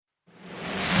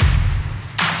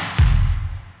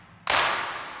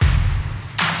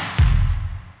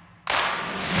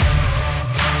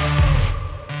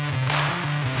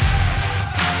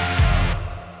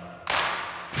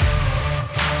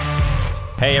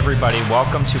Hey everybody,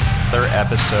 welcome to another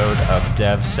episode of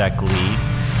DevSecLead.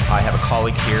 I have a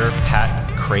colleague here,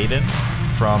 Pat Craven,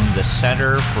 from the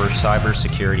Center for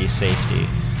Cybersecurity Safety.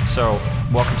 So,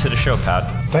 welcome to the show,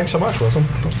 Pat. Thanks so much, Wilson.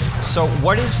 So,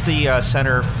 what is the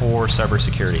Center for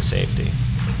Cybersecurity Safety?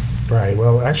 Right.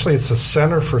 Well, actually, it's the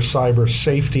Center for Cyber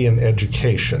Safety and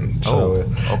Education.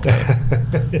 Okay.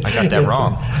 I got that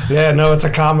wrong. Yeah, no, it's a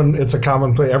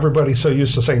common play. Everybody's so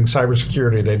used to saying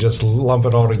cybersecurity, they just lump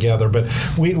it all together. But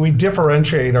we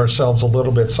differentiate ourselves a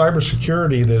little bit.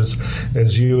 Cybersecurity is,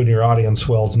 as you and your audience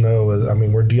well know, I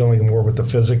mean, we're dealing more with the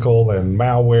physical and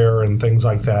malware and things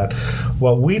like that.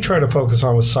 What we try to focus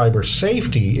on with cyber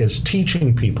safety is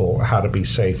teaching people how to be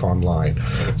safe online.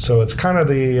 So it's kind of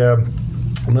the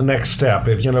next step.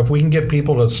 If we can get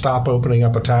people to stop opening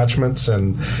up attachments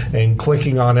and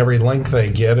clicking on every link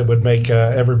they get, it would make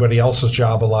everybody else's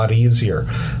job a lot easier.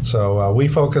 So we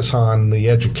focus on the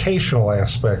educational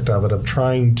aspect of it, of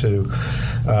trying to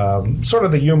sort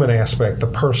of the human aspect, the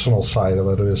personal side of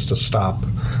it, is to stop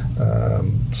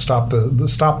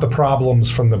the problems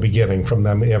from the beginning, from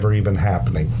them ever even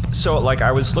happening. So, like,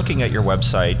 I was looking at your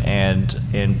website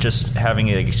and just having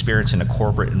an experience in a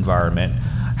corporate environment.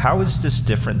 How is this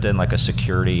different than like a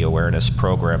security awareness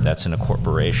program that's in a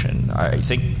corporation? I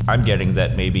think I'm getting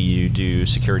that maybe you do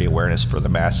security awareness for the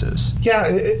masses. Yeah,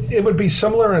 it would be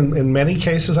similar in many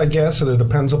cases, I guess, and it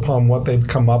depends upon what they've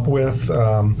come up with.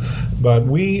 But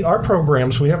we have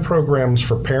programs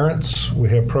for parents, we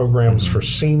have programs for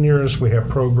seniors, we have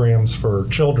programs for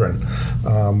children,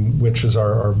 which is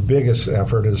our biggest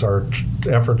effort, is our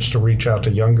efforts to reach out to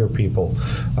younger people,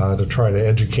 to try to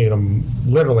educate them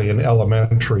literally in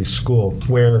elementary school,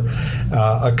 where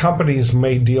companies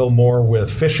may deal more with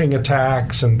phishing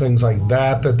attacks and things like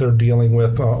that they're dealing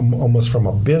with almost from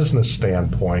a business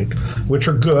standpoint, which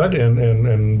are good,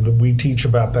 and we teach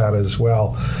about that as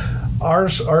well.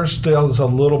 Ours does a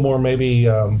little more maybe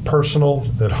personal,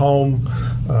 at home,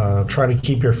 trying to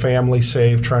keep your family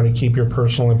safe, trying to keep your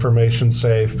personal information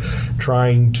safe,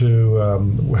 trying to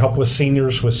help with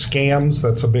seniors with scams.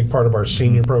 That's a big part of our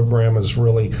senior program, is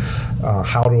really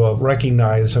how to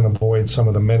recognize and avoid some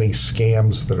of the many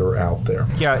scams that are out there.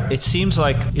 Yeah, it seems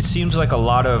like a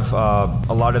lot of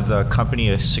the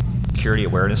company security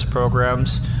awareness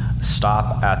programs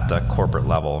stop at the corporate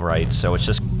level, right? So it's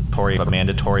just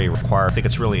mandatory required. I think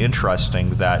it's really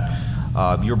interesting that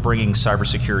you're bringing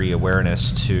cybersecurity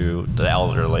awareness to the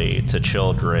elderly, to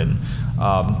children.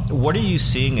 What are you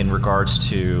seeing in regards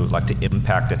to like the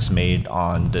impact that's made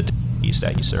on the communities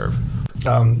that you serve?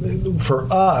 For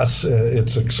us,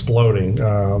 it's exploding,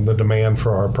 the demand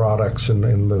for our products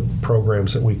and the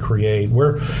programs that we create.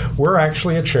 We're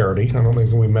actually a charity. I don't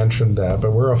think we mentioned that,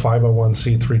 but we're a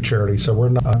 501c3 charity, so we're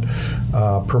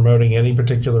not promoting any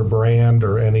particular brand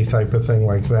or any type of thing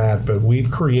like that, but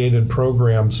we've created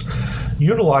programs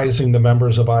utilizing the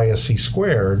members of ISC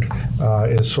Squared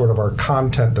as sort of our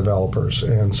content developers.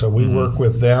 And so we work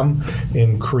with them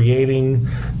in creating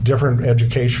different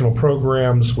educational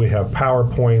programs. We have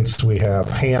PowerPoints, we have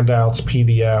handouts,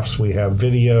 PDFs, we have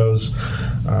videos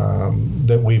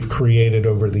that we've created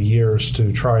over the years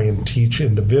to try and teach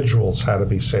individuals how to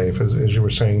be safe. As you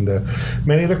were saying,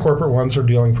 many of the corporate ones are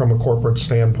dealing from a corporate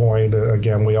standpoint.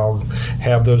 Again, we all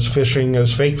have those fake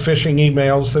phishing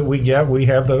emails that we get. We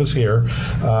have those here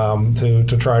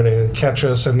to try to catch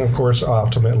us and, of course,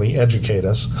 ultimately educate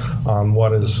us on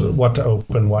what to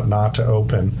open, what not to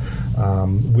open.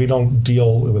 We don't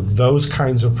deal with those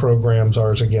kinds of programs.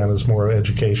 Ours, again, is more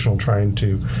educational, trying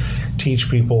to teach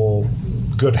people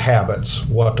good habits,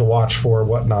 what to watch for,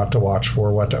 what not to watch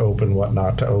for, what to open, what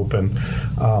not to open.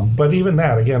 But even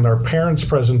that, again, our parents'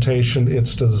 presentation,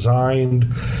 it's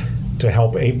designed to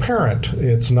help a parent.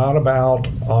 It's not about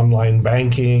online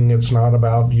banking. It's not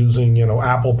about using,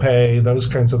 Apple Pay, those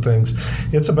kinds of things.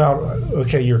 It's about,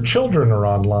 okay, your children are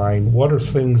online. What are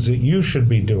things that you should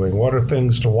be doing? What are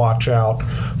things to watch out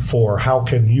for? How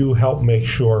can you help make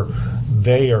sure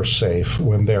they are safe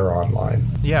when they're online?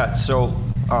 Yeah, so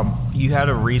you had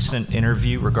a recent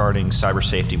interview regarding cyber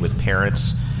safety with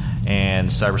parents and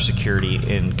cybersecurity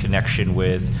in connection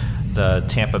with the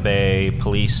Tampa Bay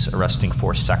police arresting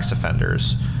 4 sex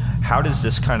offenders. How does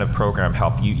this kind of program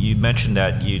help? You mentioned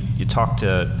that you talk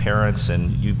to parents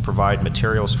and you provide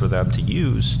materials for them to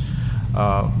use,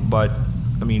 but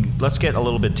I mean, let's get a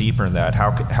little bit deeper in that.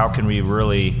 How can we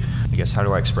really I guess, how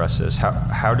do I express this?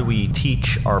 How do we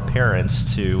teach our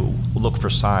parents to look for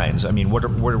signs? I mean, what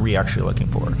are we actually looking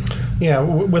for? Yeah,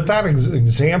 with that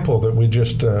example that we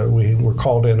just we were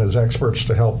called in as experts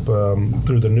to help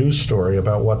through the news story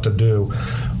about what to do.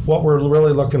 What we're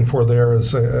really looking for there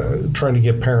is trying to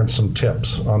give parents some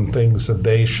tips on things that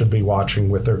they should be watching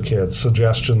with their kids,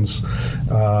 suggestions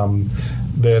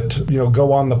that,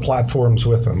 go on the platforms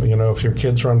with them. If your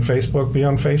kids are on Facebook, be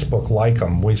on Facebook, like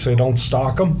them. We say don't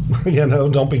stalk them,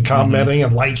 don't be commenting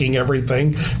and liking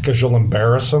everything because you'll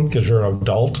embarrass them because you're an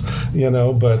adult,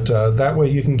 but that way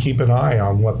you can keep an eye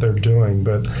on what they're doing.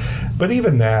 But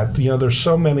even that, there's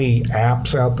so many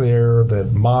apps out there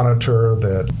that monitor,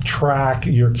 that track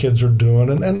your kids are doing,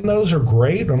 and those are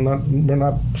great. We're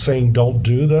not saying don't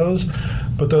do those,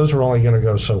 but those are only going to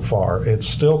go so far. It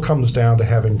still comes down to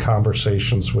having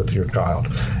conversations with your child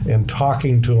and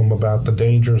talking to them about the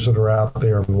dangers that are out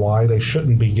there and why they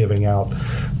shouldn't be giving out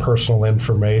personal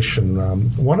information.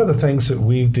 One of the things that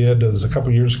we did is a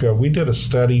couple years ago, we did a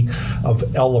study of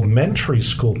elementary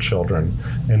school children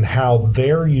and how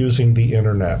they're using the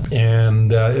internet.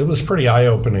 And it was pretty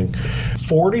eye-opening.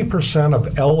 40%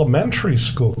 of elementary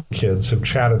school kids have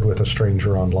chatted with a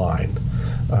stranger online.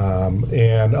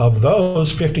 And of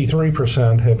those,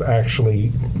 53% have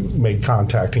actually made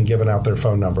contact and given out their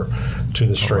phone number to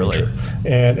the stranger. Oh,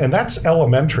 really? And that's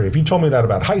elementary. If you told me that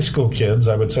about high school kids,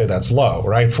 I would say that's low,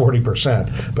 right?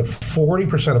 40%. But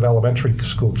 40% of elementary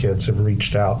school kids have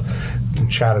reached out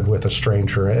and chatted with a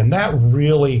stranger. And that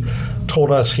really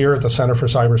told us here at the Center for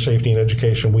Cyber Safety and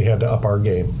Education we had to up our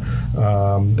game,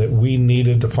 that we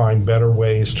needed to find better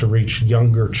ways to reach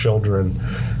younger children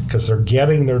because they're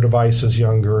getting their devices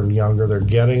younger and younger. They're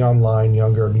getting online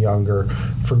younger and younger.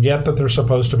 Forget that they're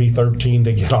supposed to be 13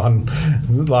 to get on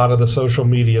a lot of the social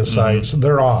media sites.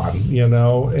 They're on,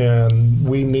 and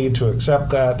we need to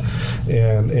accept that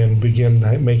and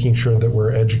begin making sure that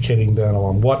we're educating them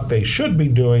on what they should be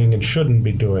doing and shouldn't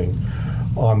be doing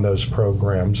on those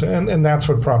programs. And that's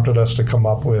what prompted us to come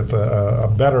up with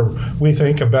a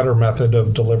better method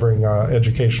of delivering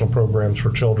educational programs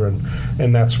for children.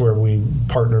 And that's where we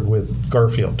partnered with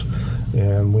Garfield.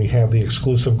 And we have the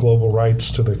exclusive global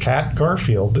rights to the cat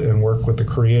Garfield and work with the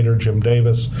creator, Jim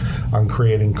Davis, on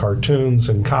creating cartoons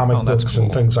and comic books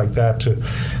and things like that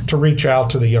to reach out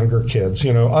to the younger kids.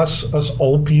 Us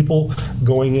old people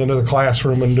going into the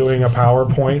classroom and doing a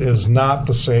PowerPoint is not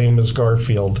the same as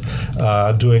Garfield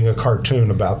doing a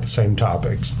cartoon about the same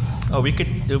topics. Oh, we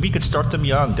could start them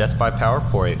young, death by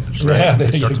PowerPoint. Right? Yeah,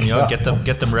 start them young,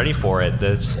 get them ready for it.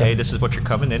 Hey, this is what you're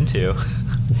coming into.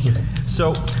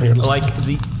 So,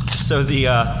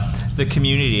 the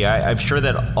community. I'm sure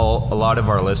that a lot of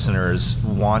our listeners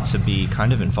want to be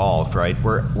kind of involved, right?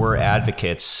 We're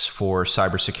advocates for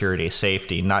cybersecurity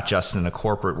safety, not just in the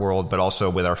corporate world, but also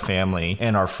with our family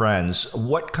and our friends.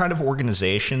 What kind of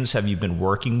organizations have you been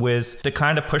working with to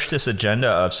kind of push this agenda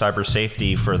of cyber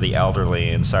safety for the elderly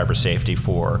and cyber safety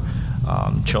for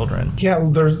children? Yeah,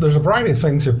 there's a variety of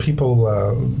things that people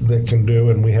that can do,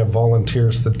 and we have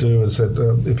volunteers that do. Is that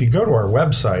if you go to our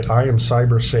website,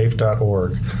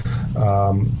 iamcybersafe.org,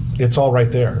 it's all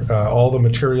right there. All the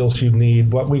materials you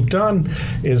need. What we've done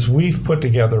is we've put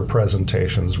together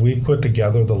presentations. We've put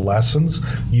together the lessons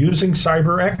using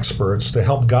cyber experts to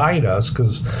help guide us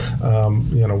because,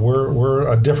 we're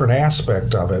a different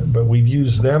aspect of it, but we've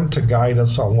used them to guide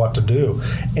us on what to do.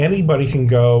 Anybody can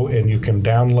go and you can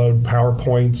download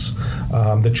PowerPoints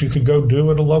that you could go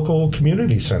do at a local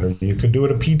community center. You could do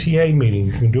it at a PTA meeting.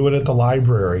 You can do it at the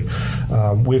library.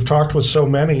 We've talked with so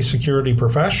many security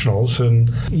professionals, and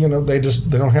they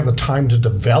don't have the time to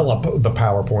develop the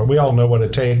PowerPoint. We all know what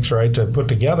it takes, right, to put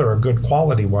together a good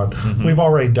quality one. Mm-hmm. We've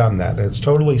already done that. It's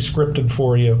totally scripted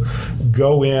for you.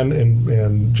 Go in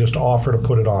and just offer to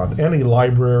put it on. Any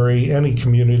library, any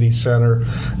community center,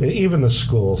 even the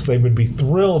schools, they would be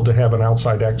thrilled to have an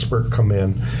outside expert come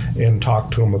in and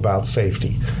talk to them about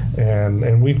safety.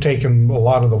 And we've taken a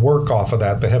lot of the work off of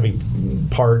that, the heavy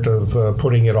part of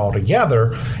putting it all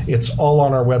together. It's all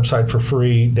on our website for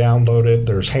free. Download it.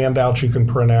 There's handouts you can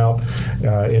print out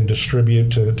and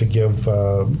distribute to give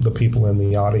the people in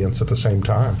the audience at the same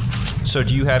time. So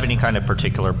do you have any kind of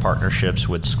particular partnerships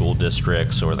with school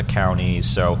districts or the counties?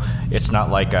 So it's not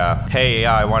like hey,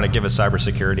 I want to give a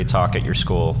cybersecurity talk at your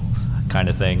school kind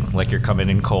of thing, like you're coming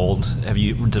in cold. Have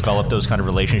you developed those kind of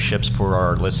relationships for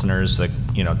our listeners that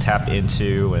tap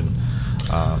into and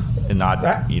not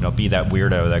be that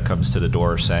weirdo that comes to the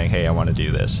door saying, hey, I want to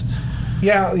do this?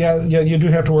 Yeah, you do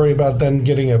have to worry about then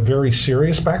getting a very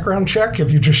serious background check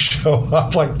if you just show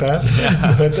up like that.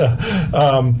 But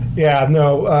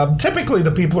typically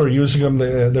the people who are using them,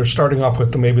 they're starting off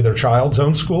with maybe their child's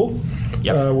own school.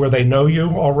 Yep. Where they know you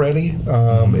already,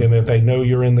 and if they know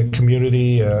you're in the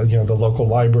community, the local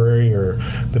library or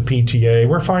the PTA,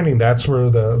 we're finding that's where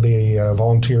the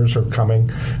volunteers are coming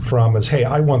from. Is, hey,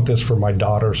 I want this for my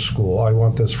daughter's school. I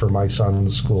want this for my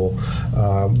son's school.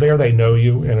 There they know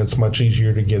you, and it's much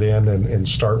easier to get in and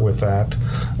start with that.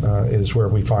 Is where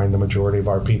we find the majority of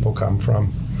our people come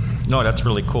from. No, that's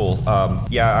really cool.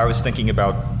 I was thinking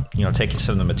about taking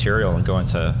some of the material and going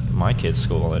to my kids'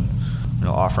 school and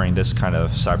offering this kind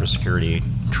of cybersecurity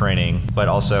training, but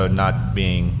also not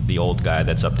being the old guy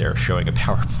that's up there showing a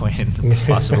PowerPoint and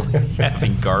possibly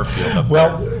having Garfield up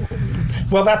there.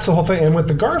 Well, that's the whole thing. And with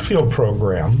the Garfield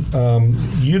program,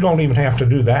 you don't even have to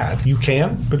do that. You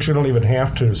can, but you don't even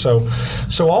have to. So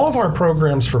all of our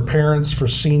programs for parents, for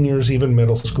seniors, even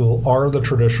middle school, are the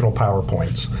traditional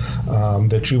PowerPoints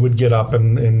that you would get up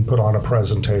and put on a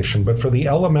presentation. But for the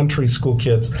elementary school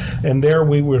kids, and there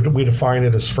we define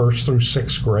it as 1st through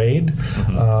 6th grade,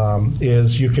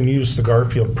 is you can use the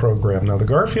Garfield program. Now, the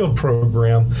Garfield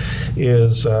program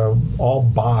is all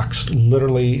boxed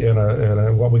literally in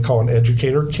a what we call an educator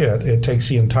kit. It takes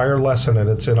the entire lesson and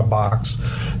it's in a box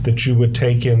that you would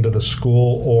take into the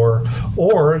school,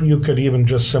 or you could even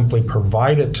just simply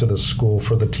provide it to the school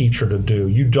for the teacher to do.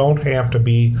 You don't have to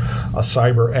be a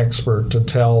cyber expert to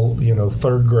tell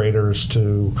 3rd graders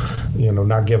to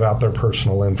not give out their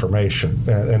personal information,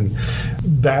 and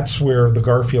that's where the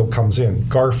Garfield comes in.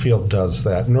 Garfield does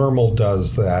that. Normal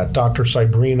does that. Dr.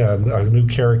 Sabrina, a new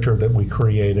character that we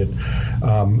created,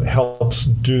 helps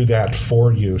do that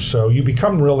for you. So you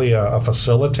become really a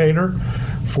facilitator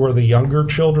for the younger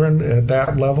children at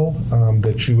that level,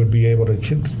 that you would be able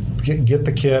to get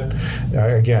the kit,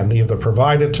 again, either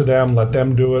provide it to them, let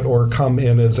them do it, or come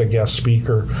in as a guest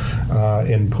speaker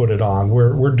and put it on.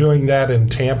 We're doing that in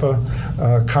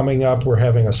Tampa coming up. We're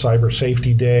having a cyber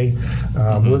safety day.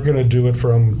 We're going to do it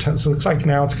from, so it looks like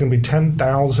now it's going to be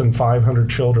 10,500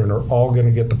 children are all going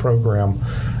to get the program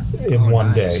in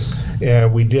one day.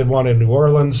 And we did one in New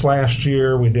Orleans last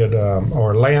year. We did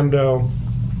Orlando.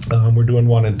 We're doing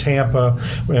one in Tampa,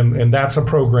 and that's a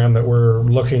program that we're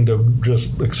looking to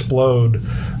just explode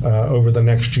over the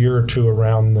next year or two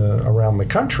around the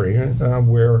country,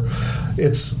 where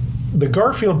it's. The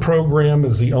Garfield program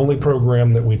is the only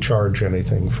program that we charge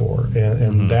anything for,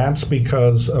 and that's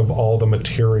because of all the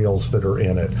materials that are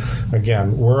in it.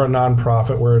 Again, we're a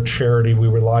nonprofit, we're a charity, we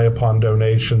rely upon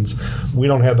donations. We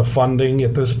don't have the funding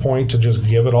at this point to just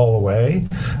give it all away,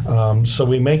 so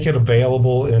we make it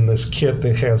available in this kit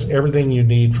that has everything you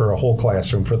need for a whole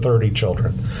classroom for 30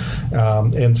 children.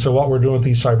 And so what we're doing with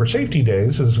these cyber safety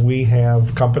days is we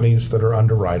have companies that are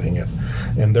underwriting it,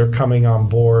 and they're coming on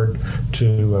board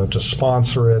to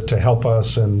sponsor it, to help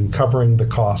us in covering the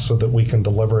costs so that we can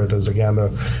deliver it. As again,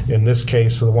 in this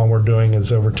case, the one we're doing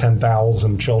is over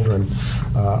 10,000 children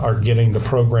are getting the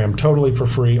program totally for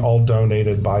free, all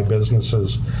donated by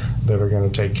businesses that are going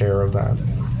to take care of that.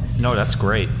 No, that's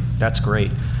great. That's great.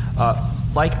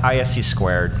 Like ISC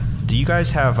Squared, do you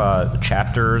guys have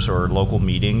chapters or local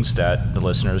meetings that the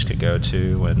listeners could go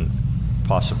to and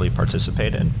possibly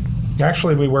participate in?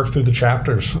 Actually, we work through the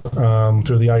chapters,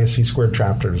 through the ISC Squared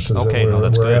chapters. Okay,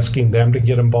 that's we're good. asking them to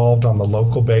get involved on the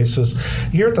local basis.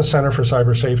 Here at the Center for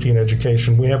Cyber Safety and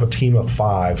Education, we have a team of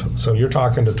 5. So you're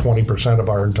talking to 20% of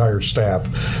our entire staff,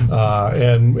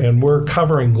 and we're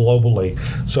covering globally.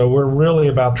 So we're really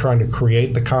about trying to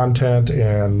create the content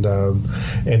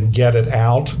and get it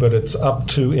out. But it's up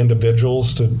to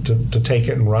individuals to take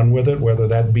it and run with it, whether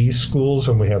that be schools,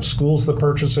 and we have schools that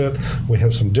purchase it. We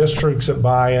have some districts that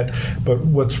buy it. But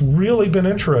what's really been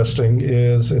interesting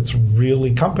is it's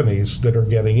really companies that are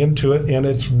getting into it, and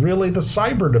it's really the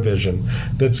cyber division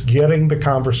that's getting the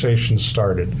conversation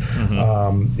started.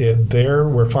 There,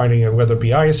 we're finding it, whether it be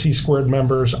ISC Squared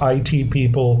members, IT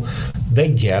people, they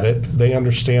get it. They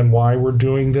understand why we're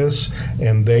doing this,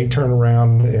 and they turn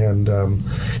around and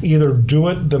either do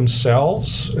it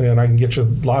themselves, and I can get you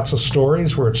lots of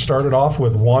stories where it started off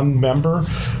with one member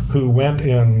who went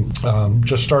and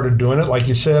just started doing it, like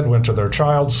you said, went to their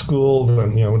child's school,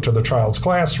 and went to their child's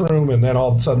classroom, and then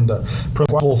all of a sudden the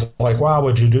principal's like, wow,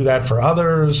 would you do that for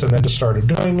others? And then just started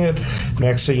doing it.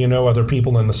 Next thing you know, other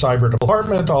people in the cyber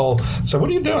department all said, what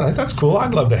are you doing? That's cool,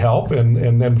 I'd love to help.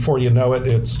 And then before you know it,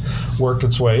 it's worked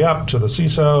its way up to the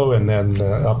CISO, and then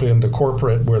up into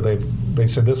corporate, where they've they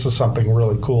said, this is something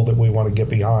really cool that we want to get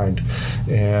behind.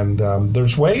 And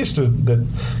there's ways that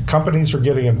companies are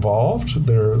getting involved.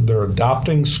 They're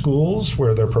adopting schools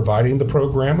where they're providing the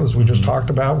program, as we just talked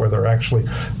about, where they're actually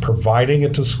providing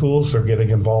it to schools. They're getting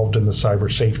involved in the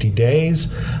Cyber Safety Days,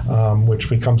 which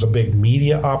becomes a big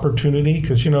media opportunity,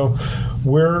 because,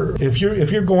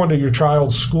 if you're going to your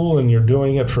child's school and you're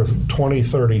doing it for 20,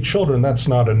 30 children, that's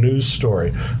not a news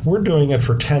story. We're doing it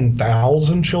for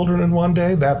 10,000 children in one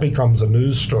day. That becomes a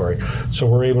news story. So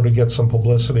we're able to get some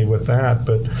publicity with that.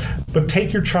 But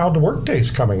Take Your Child to Work Day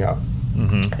is coming up.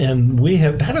 Mm-hmm.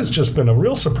 And that has just been a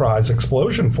real surprise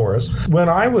explosion for us. When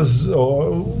I was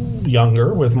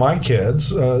younger with my kids,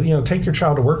 Take Your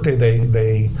Child to Work Day,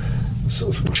 they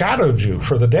shadowed you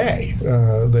for the day.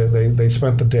 They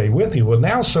spent the day with you. Well,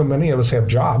 now so many of us have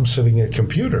jobs sitting at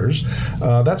computers.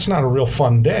 That's not a real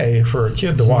fun day for a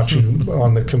kid to watch you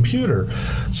on the computer.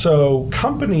 So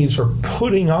companies are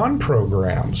putting on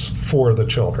programs for the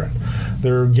children.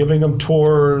 They're giving them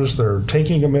tours. They're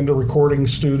taking them into recording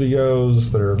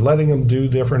studios. They're letting them do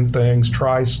different things,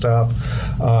 try stuff.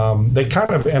 They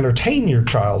kind of entertain your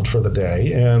child for the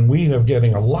day. And we are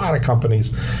getting a lot of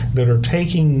companies that are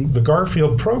taking the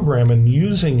Garfield program and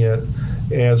using it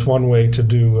as one way to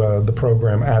do the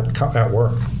program at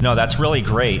work. No, that's really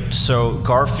great. So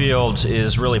Garfield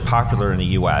is really popular in the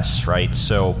U.S., right?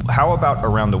 So how about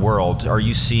around the world? Are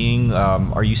you seeing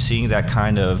that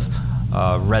kind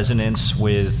of resonance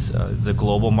with the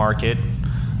global market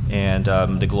and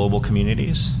the global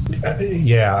communities?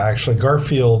 Yeah, actually,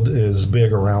 Garfield is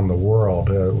big around the world,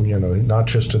 not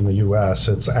just in the U.S.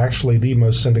 It's actually the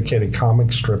most syndicated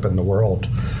comic strip in the world.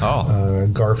 Oh.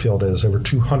 Garfield has over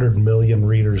 200 million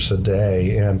readers a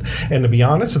day. And to be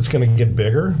honest, it's going to get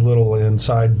bigger. Little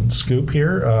inside scoop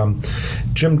here.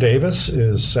 Jim Davis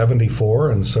is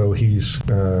 74, and so he's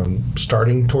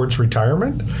starting towards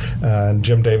retirement. And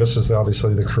Jim Davis is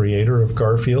obviously the creator of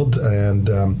Garfield, and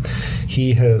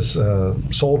he has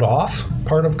sold off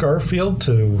part of Garfield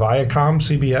to Viacom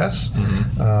CBS,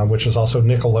 which is also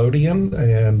Nickelodeon.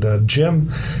 And Jim,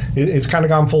 it's kind of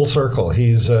gone full circle.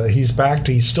 He's back.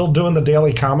 He's still doing the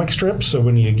daily comic strip. So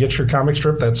when you get your comic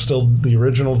strip, that's still the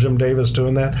original Jim Davis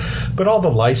doing that. But all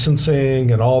the licensing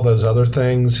and all those other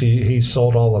things, he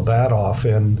sold all of that off.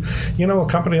 And a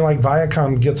company like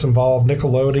Viacom gets involved,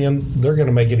 Nickelodeon, they're going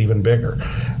to make it even bigger.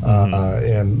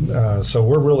 So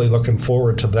we're really looking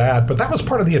forward to that. But that was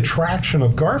part of the attraction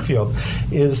of Garfield,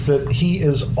 is that he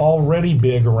is already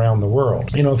big around the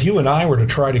world. If you and I were to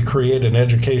try to create an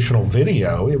educational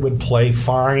video, it would play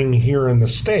fine here in the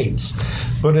States,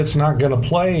 but it's not going to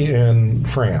play in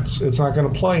France. It's not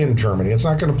going to play in Germany. It's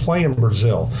not going to play in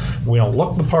Brazil. We don't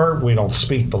look the part. We don't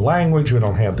speak the language. We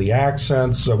don't have the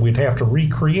accents. So we'd have to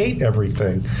recreate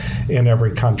everything in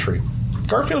every country.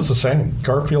 Garfield's the same.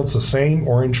 Garfield's the same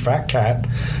orange fat cat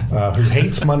who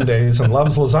hates Mondays and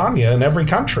loves lasagna in every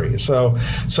country. So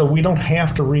we don't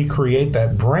have to recreate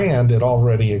that brand. It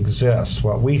already exists.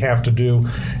 What we have to do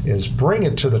is bring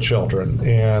it to the children.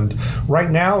 And right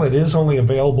now it is only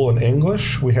available in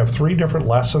English. We have 3 different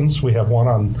lessons. We have one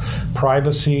on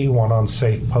privacy, one on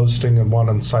safe posting, and one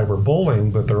on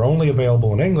cyberbullying, but they're only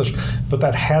available in English. But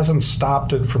that hasn't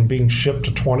stopped it from being shipped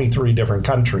to 23 different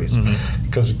countries.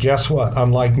 Because guess what?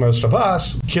 Unlike most of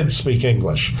us, kids speak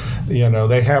English.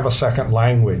 They have a second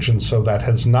language, and so that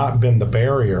has not been the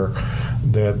barrier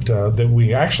that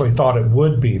we actually thought it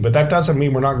would be. But that doesn't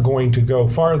mean we're not going to go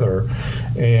farther.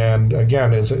 And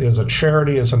again, as a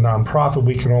charity, as a nonprofit,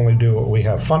 we can only do what we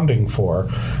have funding for.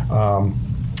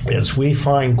 As we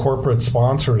find corporate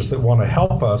sponsors that want to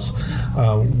help us,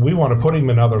 we want to put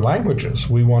them in other languages.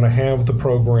 We want to have the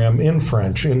program in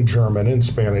French, in German, in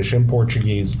Spanish, in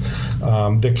Portuguese,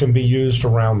 that can be used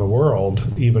around the world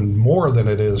even more than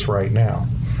it is right now.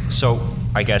 So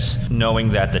I guess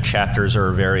knowing that the chapters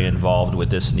are very involved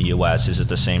with this in the U.S., is it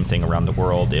the same thing around the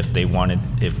world? If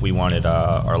we wanted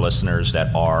our listeners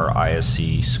that are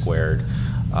ISC Squared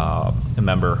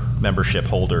membership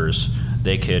holders,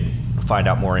 they could find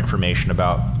out more information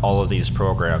about all of these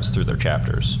programs through their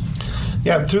chapters.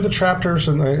 Yeah, through the chapters,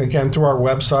 and again, through our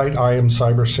website,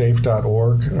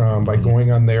 iamcybersafe.org. By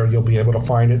going on there, you'll be able to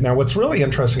find it. Now, what's really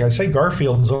interesting, I say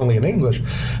Garfield is only in English,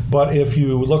 but if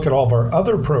you look at all of our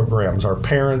other programs, our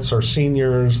parents, our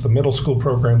seniors, the middle school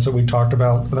programs that we talked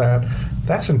about,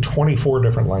 that's in 24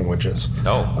 different languages. It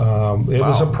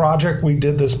was a project we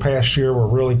did this past year we're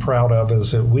really proud of,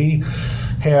 is that we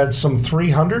had some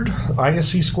 300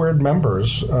 ISC Squared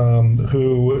members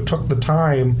who took the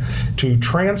time to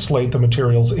translate the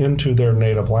materials into their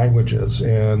native languages.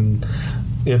 And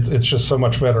it's just so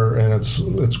much better, and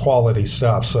it's quality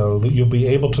stuff. So that you'll be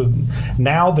able to,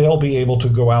 now they'll be able to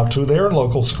go out to their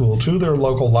local school, to their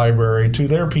local library, to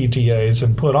their PTAs,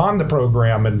 and put on the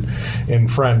program in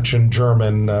French and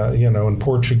German, and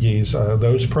Portuguese.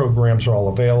 Those programs are all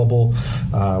available.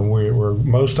 We're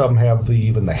most of them have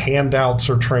even the handouts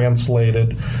are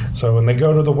translated. So when they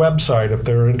go to the website, if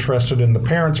they're interested in the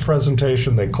parents'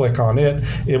 presentation, they click on it.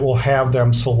 It will have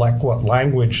them select what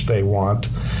language they want,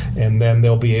 and then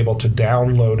they'll be able to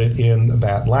download it in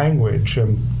that language.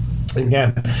 And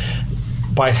again,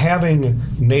 by having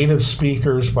native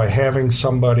speakers, by having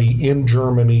somebody in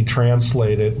Germany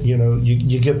translate it,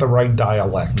 you get the right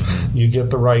dialect, you get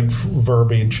the right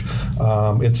verbiage.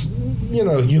 It's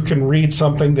you can read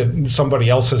something that somebody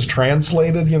else has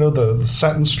translated, the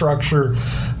sentence structure,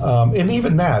 and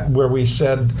even that, where we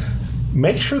said,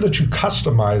 make sure that you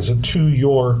customize it to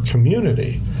your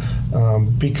community.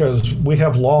 Because we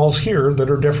have laws here that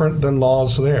are different than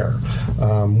laws there.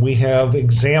 We have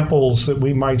examples that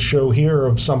we might show here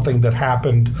of something that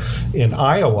happened in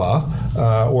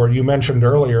Iowa, or you mentioned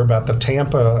earlier about the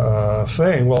Tampa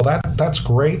thing. Well, that's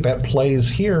great. That plays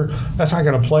here. That's not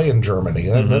going to play in Germany.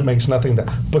 That makes nothing.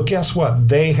 But guess what?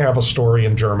 They have a story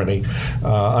in Germany,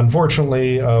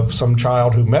 unfortunately, of some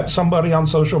child who met somebody on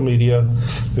social media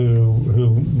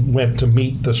who went to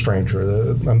meet the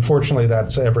stranger. Unfortunately,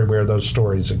 that's everywhere those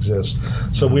stories exist.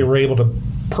 So we were able to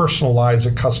personalize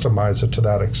it, customize it to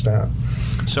that extent.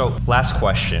 So last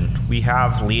question. We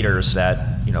have leaders that,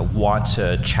 want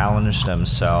to challenge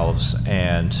themselves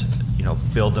and,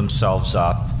 build themselves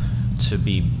up to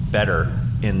be better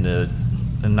and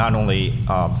not only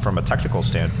from a technical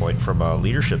standpoint, from a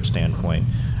leadership standpoint.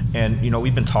 And,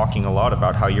 we've been talking a lot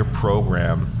about how your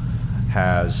program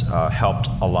has helped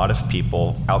a lot of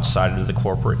people outside of the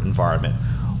corporate environment.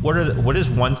 What is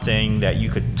one thing that you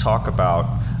could talk about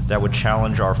that would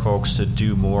challenge our folks to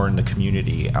do more in the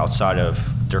community outside of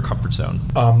their comfort zone?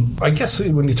 I guess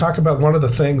when you talk about one of the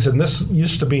things, and this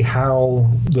used to be how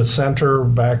the center,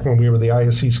 back when we were the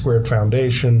ISC Squared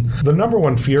Foundation, the number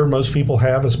one fear most people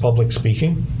have is public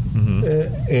speaking.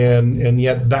 And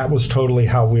yet that was totally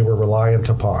how we were reliant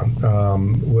upon,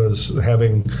 was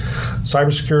having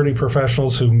cybersecurity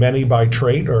professionals who many by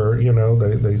trait are,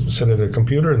 they sit at a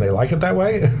computer and they like it that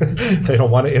way. They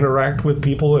don't want to interact with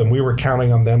people, and we were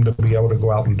counting on them to be able to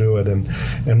go out and do it.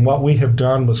 And what we have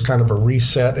done was kind of a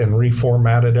reset and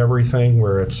reformatted everything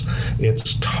where it's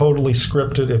totally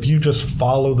scripted. If you just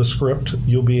follow the script,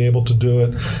 you'll be able to do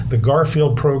it. The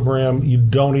Garfield program, you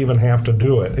don't even have to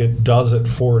do it. It does it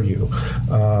for you.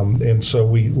 And so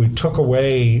we took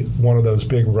away one of those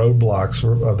big roadblocks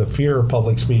of the fear of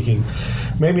public speaking.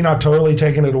 Maybe not totally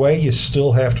taking it away. You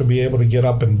still have to be able to get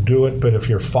up and do it. But if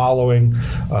you're following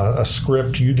a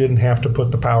script, you didn't have to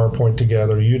put the PowerPoint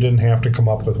together. You didn't have to come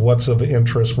up with what's of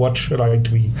interest. What should I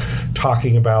be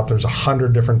talking about? There's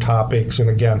 100 different topics. And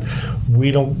again,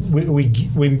 we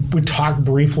talk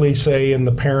briefly, say, in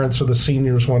the parents or the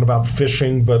seniors one about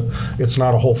fishing, but it's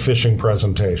not a whole fishing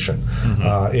presentation.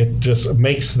 It just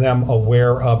makes them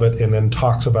aware of it and then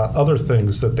talks about other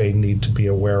things that they need to be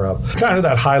aware of. Kind of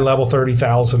that high level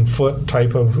 30,000 foot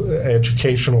type of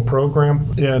educational program.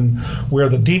 And where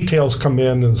the details come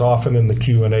in is often in the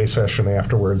Q&A session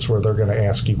afterwards, where they're going to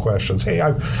ask you questions. Hey,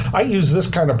 I use this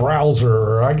kind of browser,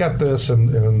 or I got this,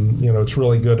 and it's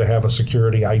really good to have a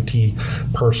security IT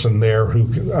person there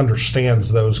who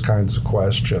understands those kinds of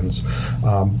questions.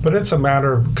 But it's a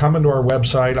matter of coming to our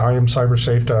website,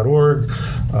 iamcybersafe.org,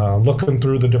 looking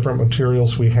through the different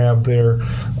materials we have there,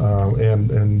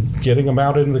 and getting them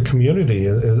out in the community.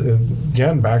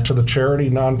 Again, back to the charity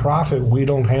nonprofit, we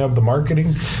don't have the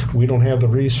marketing, we don't have the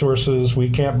resources, we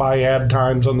can't buy ad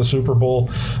times on the Super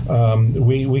Bowl.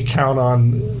 We count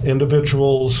on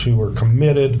individuals who are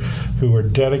committed, who are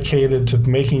dedicated to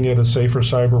making it a safer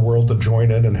cyber world to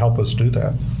join in and help us do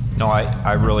that. No,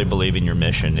 I really believe in your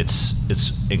mission.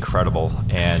 It's incredible.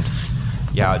 And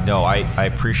I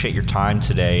appreciate your time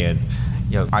today, and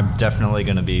I'm definitely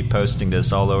going to be posting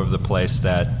this all over the place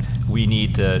that we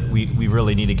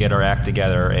really need to get our act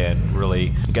together and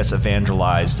really, I guess,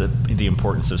 evangelize the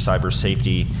importance of cyber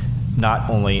safety, not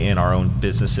only in our own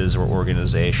businesses or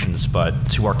organizations,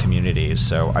 but to our communities.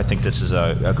 So I think this is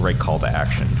a great call to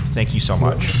action. Thank you so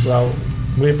much. Well,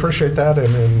 we appreciate that,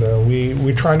 and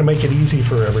we're trying to make it easy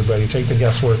for everybody, take the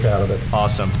guesswork out of it.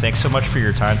 Awesome. Thanks so much for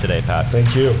your time today, Pat.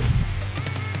 Thank you.